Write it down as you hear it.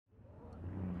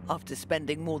After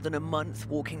spending more than a month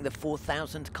walking the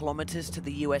 4,000 kilometers to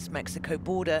the US-Mexico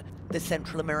border, the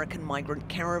Central American migrant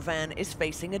caravan is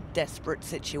facing a desperate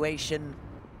situation.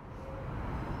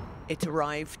 It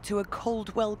arrived to a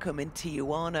cold welcome in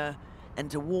Tijuana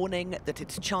and a warning that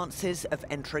its chances of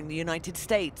entering the United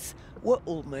States were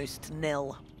almost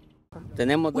nil.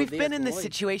 We've been in this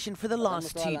situation for the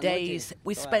last 2 days.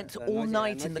 We spent all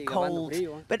night in the cold.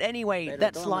 But anyway,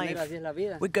 that's life.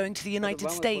 We're going to the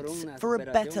United States for a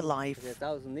better life.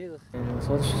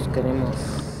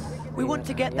 We want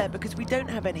to get there because we don't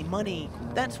have any money.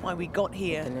 That's why we got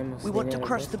here. We want to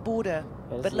cross the border.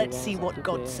 But let's see what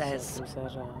God says.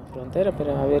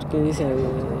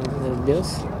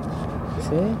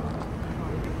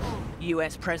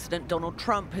 US President Donald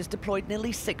Trump has deployed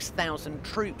nearly 6,000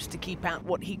 troops to keep out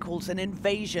what he calls an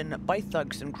invasion by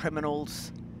thugs and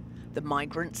criminals. The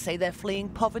migrants say they're fleeing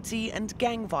poverty and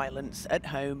gang violence at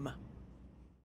home.